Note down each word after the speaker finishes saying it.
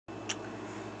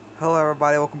Hello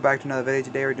everybody, welcome back to another video.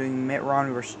 Today we're doing Mitt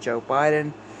Romney versus Joe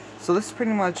Biden. So this is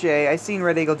pretty much I seen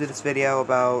Red Eagle do this video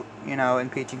about,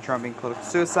 impeaching Trump being political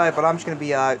suicide, but I'm just going to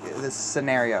be this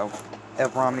scenario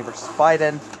of Romney versus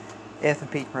Biden, if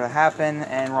impeachment were to happen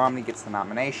and Romney gets the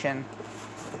nomination.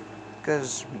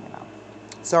 Because,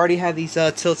 So I already had these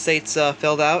tilt states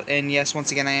filled out, and yes,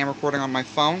 once again I am recording on my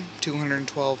phone.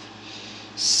 212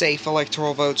 safe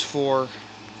electoral votes for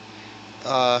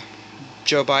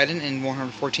Joe Biden and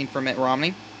 114 for Mitt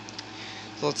Romney.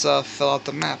 So let's fill out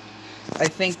the map. I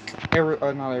think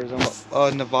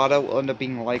Nevada will end up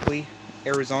being likely.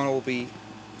 Arizona will be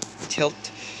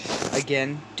tilt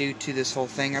again due to this whole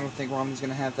thing. I don't think Romney's going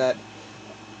to have that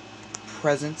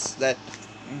presence.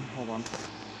 Hold on.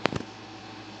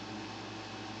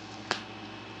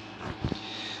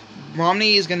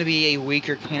 Romney is going to be a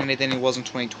weaker candidate than he was in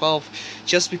 2012,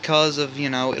 just because of,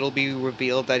 it'll be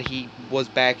revealed that he was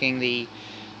backing the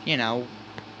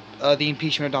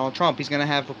impeachment of Donald Trump. He's going to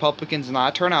have Republicans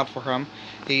not turn out for him.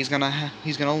 He's going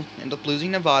to end up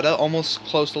losing Nevada, almost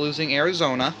close to losing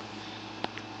Arizona.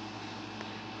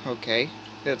 Okay,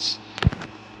 it's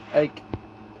like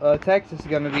Texas is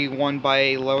going to be won by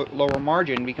a lower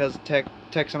margin because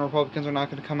Texan Republicans are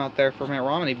not going to come out there for Mitt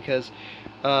Romney because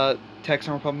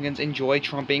Texan Republicans enjoy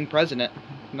Trump being president.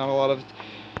 Not a lot of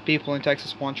people in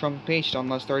Texas want Trump impeached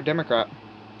unless they're a Democrat.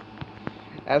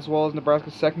 As well as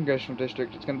Nebraska's 2nd congressional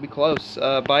district, it's going to be close.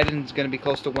 Biden's going to be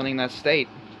close to winning that state,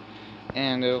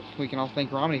 and we can all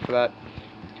thank Romney for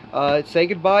that. Say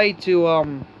goodbye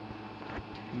to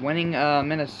winning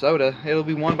Minnesota. It'll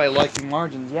be won by likely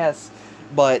margins, yes,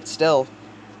 but still.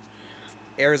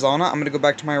 Arizona, I'm going to go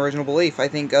back to my original belief. I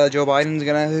think Joe Biden's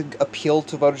going to appeal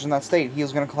to voters in that state. He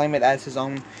was going to claim it as his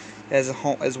own, as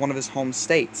one of his home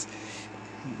states,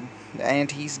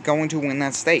 and he's going to win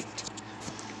that state.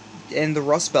 In the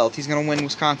Rust Belt, he's going to win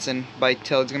Wisconsin by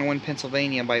tilt. He's going to win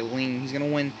Pennsylvania by lean. He's going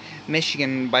to win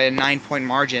Michigan by a 9-point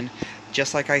margin,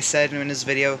 just like I said in his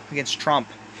video against Trump.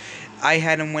 I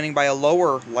had him winning by a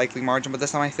lower likely margin, but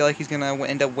this time I feel like he's going to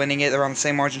end up winning it around the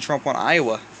same margin Trump won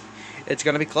Iowa. It's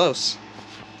going to be close.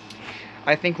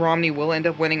 I think Romney will end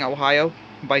up winning Ohio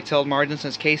by tilt margin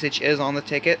since Kasich is on the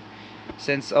ticket,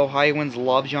 since Ohioans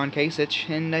love John Kasich,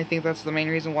 and I think that's the main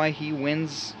reason why he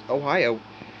wins Ohio.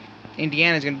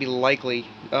 Indiana is going to be likely.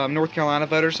 North Carolina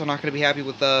voters are not going to be happy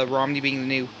with Romney being the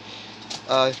new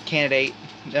candidate,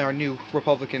 or new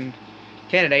Republican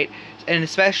candidate, and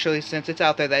especially since it's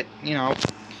out there that,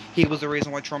 he was the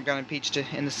reason why Trump got impeached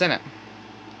in the Senate.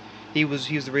 He was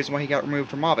the reason why he got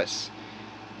removed from office.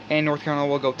 And North Carolina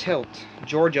will go tilt.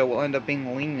 Georgia will end up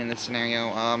being lean in this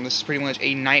scenario. This is pretty much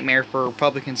a nightmare for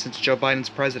Republicans since Joe Biden's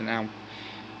president now.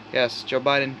 Yes, Joe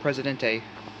Biden, Presidente.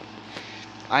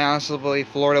 I honestly believe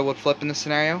Florida would flip in this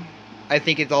scenario. I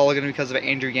think it's all going to be because of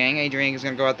Andrew Yang. Andrew Yang is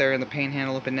going to go out there in the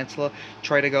Panhandle and Peninsula,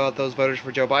 try to go out those voters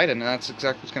for Joe Biden, and that's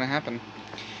exactly what's going to happen.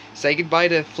 Say goodbye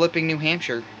to flipping New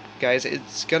Hampshire, guys.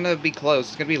 It's going to be close.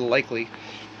 It's going to be likely.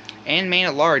 And Maine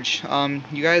at large.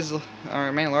 You guys,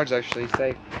 or Maine at large actually,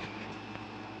 say.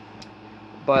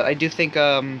 But I do think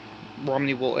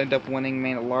Romney will end up winning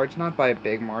Maine at large, not by a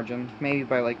big margin, maybe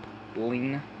by like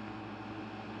lean.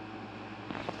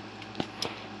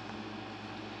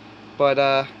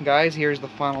 But guys, here's the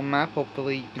final map.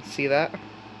 Hopefully you can see that.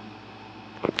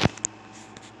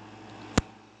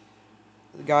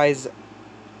 Guys,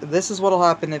 this is what'll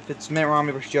happen if it's Mitt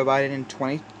Romney versus Joe Biden in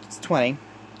 2020.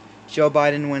 Joe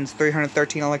Biden wins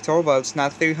 313 electoral votes,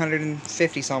 not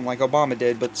 350 something like Obama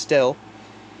did, but still.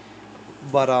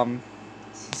 But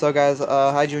so guys,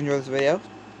 how'd you enjoy this video?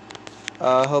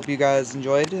 Hope you guys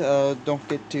enjoyed. Don't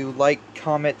forget to like,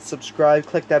 comment, subscribe,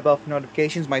 click that bell for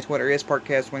notifications. My Twitter is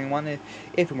ParkCast21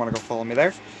 if you want to go follow me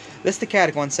there. This is the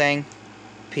Catic one saying,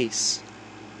 peace.